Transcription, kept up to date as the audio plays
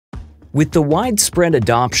With the widespread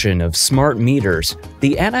adoption of smart meters,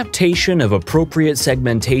 the adaptation of appropriate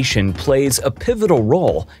segmentation plays a pivotal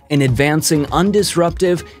role in advancing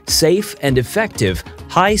undisruptive, safe, and effective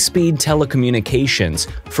high-speed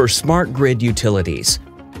telecommunications for smart grid utilities.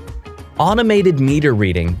 Automated meter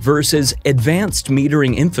reading versus advanced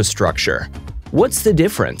metering infrastructure. What's the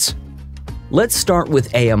difference? Let's start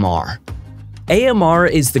with AMR. AMR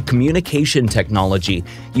is the communication technology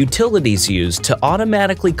utilities use to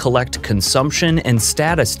automatically collect consumption and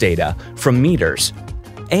status data from meters.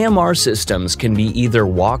 AMR systems can be either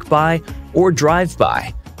walk-by or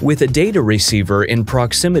drive-by, with a data receiver in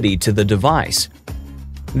proximity to the device.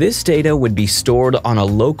 This data would be stored on a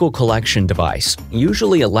local collection device,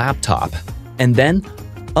 usually a laptop, and then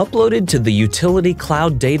uploaded to the utility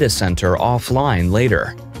cloud data center offline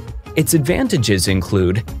later. Its advantages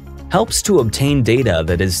include helps to obtain data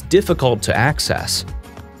that is difficult to access,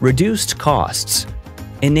 reduced costs,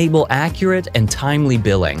 enable accurate and timely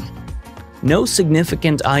billing, no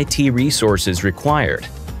significant IT resources required.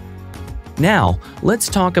 Now, let's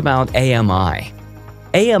talk about AMI.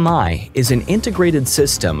 AMI is an integrated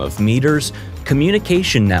system of meters,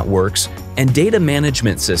 communication networks, and data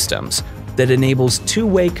management systems that enables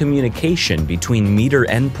two-way communication between meter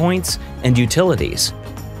endpoints and utilities.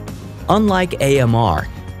 Unlike AMR,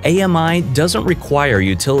 AMI doesn't require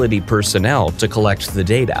utility personnel to collect the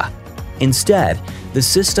data. Instead, the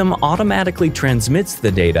system automatically transmits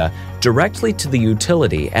the data directly to the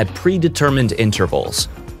utility at predetermined intervals.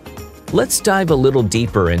 Let's dive a little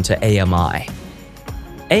deeper into AMI.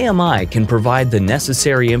 AMI can provide the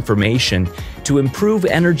necessary information to improve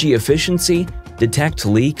energy efficiency, detect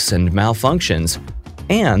leaks and malfunctions,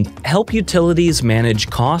 and help utilities manage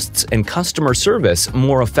costs and customer service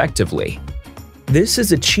more effectively. This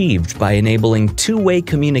is achieved by enabling two-way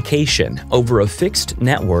communication over a fixed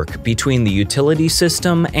network between the utility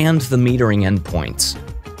system and the metering endpoints.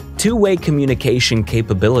 Two-way communication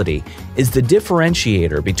capability is the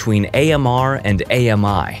differentiator between AMR and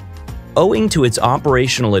AMI. Owing to its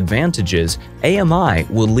operational advantages, AMI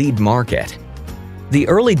will lead market. The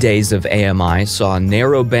early days of AMI saw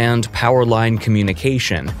narrowband powerline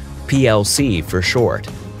communication, PLC for short,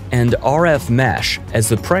 and RF mesh as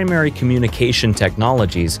the primary communication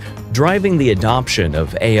technologies driving the adoption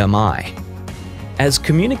of AMI. As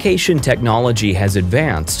communication technology has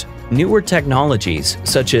advanced, newer technologies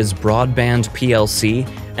such as broadband PLC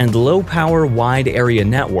and low-power wide area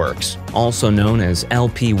networks, also known as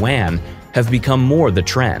LPWAN, have become more the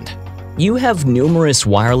trend. You have numerous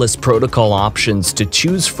wireless protocol options to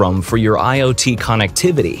choose from for your IoT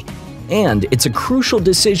connectivity, and it's a crucial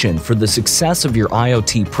decision for the success of your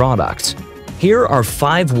IoT products. Here are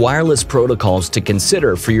 5 wireless protocols to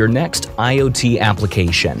consider for your next IoT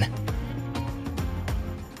application.